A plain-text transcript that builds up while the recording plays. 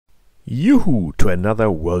Yoo-hoo to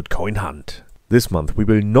another world coin hunt. This month we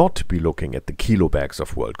will not be looking at the kilo bags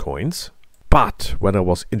of world coins, but when I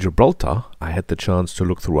was in Gibraltar I had the chance to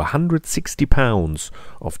look through 160 pounds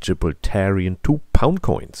of Gibraltarian 2-pound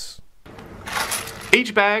coins.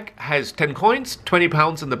 Each bag has 10 coins, 20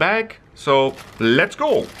 pounds in the bag, so let's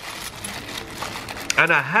go!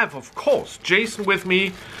 And I have, of course, Jason with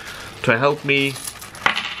me to help me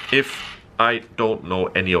if I don't know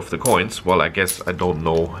any of the coins. Well, I guess I don't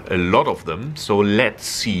know a lot of them, so let's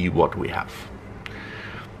see what we have.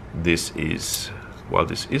 This is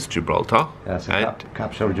Gibraltar. That's a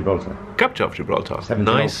capture of Gibraltar. Capture of Gibraltar.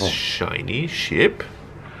 Nice shiny ship.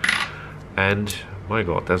 And my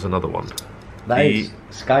god, there's another one. That is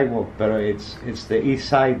Skywalk, but it's the east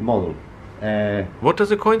side model. What does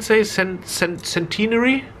the coin say?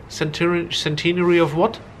 Centenary? Centenary of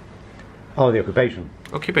what? Oh, the occupation.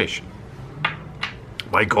 Occupation.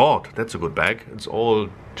 My god, that's a good bag. It's all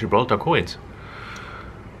Gibraltar coins.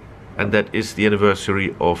 And that is the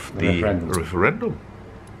anniversary of the referendum.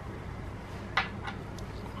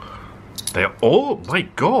 They are all, my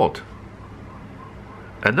god.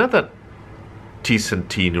 Another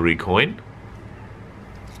T-centenary coin.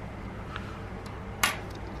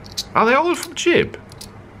 Are they all from Gib?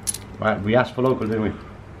 Right, we asked for local, didn't we?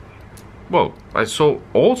 Well, I saw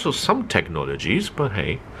also some technologies, but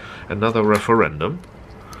hey, another referendum.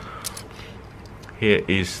 Here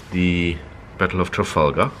is the Battle of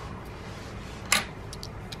Trafalgar.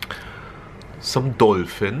 Some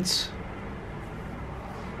dolphins.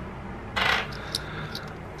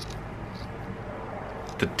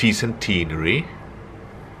 The T-centenary.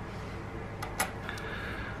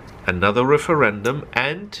 Another referendum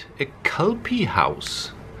and a Culpy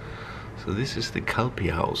house. So this is the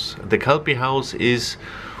Culpy house. The Culpy house is,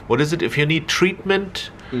 what is it, if you need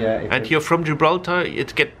treatment and you're from Gibraltar,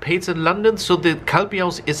 it get paid in London, so the Culpy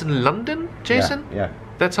house is in London, Jason? Yeah.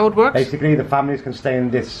 That's how it works? Basically the families can stay in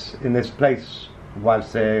this place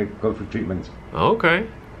whilst they go through treatment. Okay.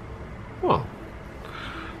 Well,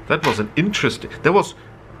 that was an interesting, there was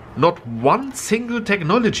not one single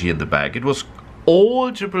technology in the bag. It was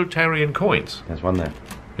all Gibraltarian coins. There's one there.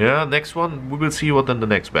 Yeah, next one, we will see what in the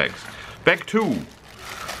next bags. Bag 2.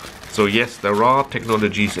 So yes, there are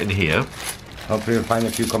technologies in here. Hopefully we'll find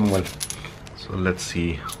a few Commonwealth. So let's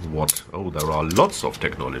see what... Oh, there are lots of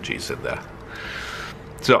technologies in there.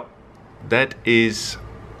 So, that is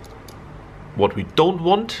what we don't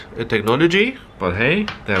want, a technology. But hey,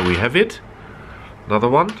 there we have it. Another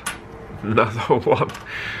one. Another one.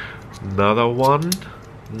 Another one.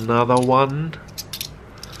 Another one.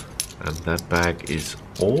 And that bag is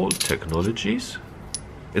all technologies.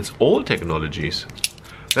 It's all technologies.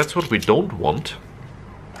 That's what we don't want.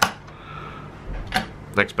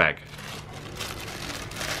 Next bag.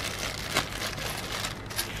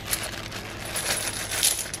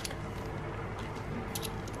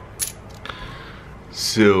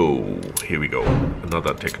 So, here we go.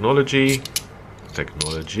 Another technology.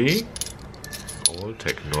 Technology. All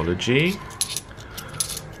technology.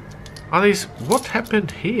 Are these... What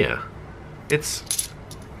happened here? Is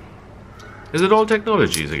it all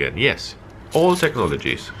technologies again? Yes. All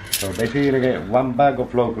technologies. So basically you're going to get one bag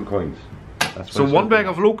of local coins. That's so one bag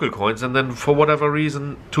of local coins and then for whatever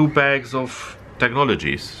reason 2 bags of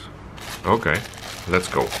technologies. Okay. Let's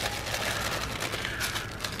go.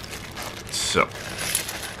 So.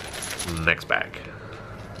 Next bag.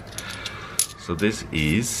 So this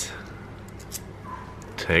is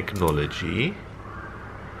technology.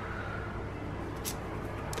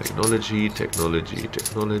 Technology, technology,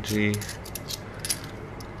 technology.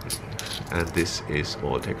 And this is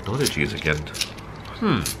all technologies again.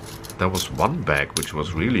 There was one bag which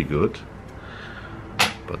was really good.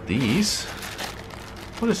 But these...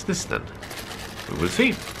 What is this then? We will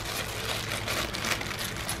see.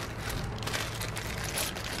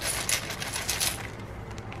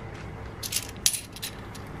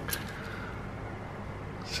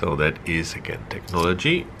 So that is again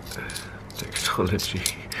technology. Technology.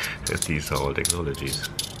 And these are all technologies.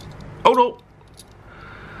 Oh no!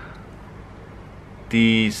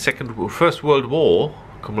 The First World War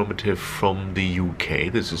commemorative from the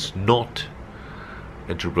UK. This is not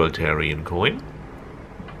a Gibraltarian coin.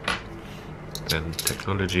 Then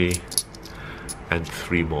technology and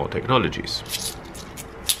 3 more technologies.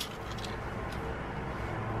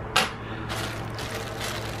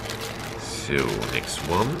 So next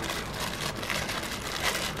one.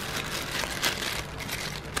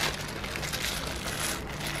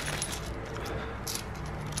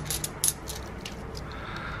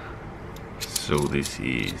 So this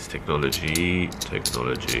is technology,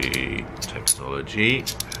 technology, technology,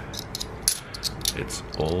 It's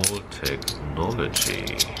all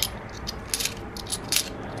technology.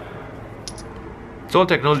 It's all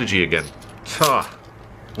technology again.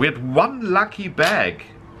 We had one lucky bag.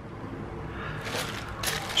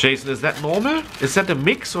 Jason, is that normal? Is that a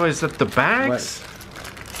mix or is that the bags?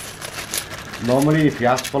 Well, normally, if you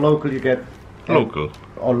ask for local, you get Local.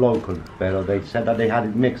 Or local. But they said that they had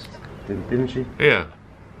it mixed, didn't she? Yeah.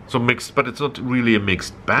 So mixed, but it's not really a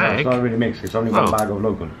mixed No, bag. it's not really mixed. It's only No. one bag of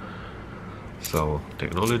local. So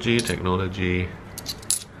technology. It's all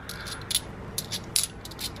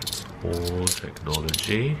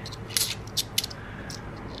technology.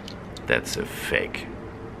 That's a fake.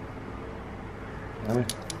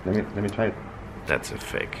 Let me try it. That's a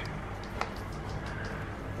fake.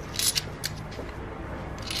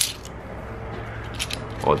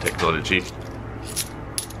 All technology.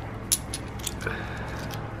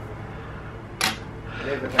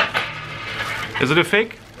 Is it a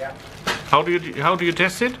fake? Yeah. How do you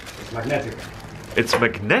test it? It's magnetic. It's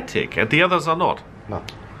magnetic, and the others are not. No.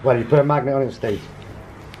 Well, you put a magnet on it, it stays.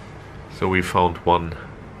 So we found one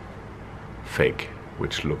fake,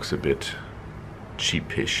 which looks a bit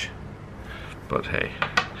cheapish. But hey.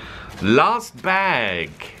 Last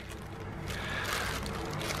bag.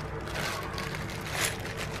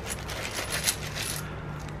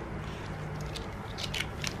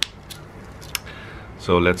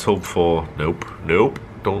 So let's hope for... Nope.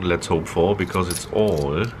 Don't let's hope for, because it's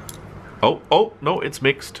all... Oh, no, it's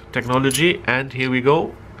mixed technology. And here we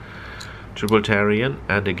go. Gibraltarian,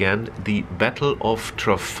 and again, the Battle of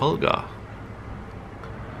Trafalgar.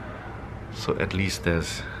 So at least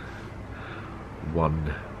there's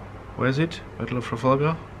one... Where is it? Battle of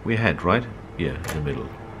Trafalgar? We had, right? Yeah, in the middle.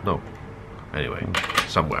 No. Anyway,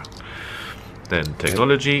 somewhere. Then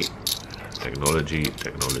technology.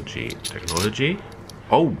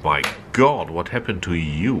 Oh my god, what happened to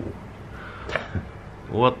you?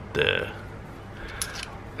 What the...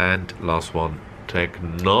 And last one,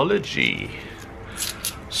 technology.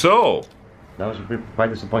 So... That was quite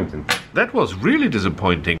disappointing. That was really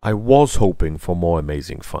disappointing. I was hoping for more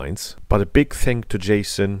amazing finds, but a big thank to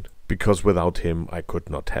Jason, because without him I could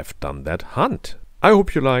not have done that hunt. I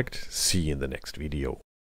hope you liked. See you in the next video.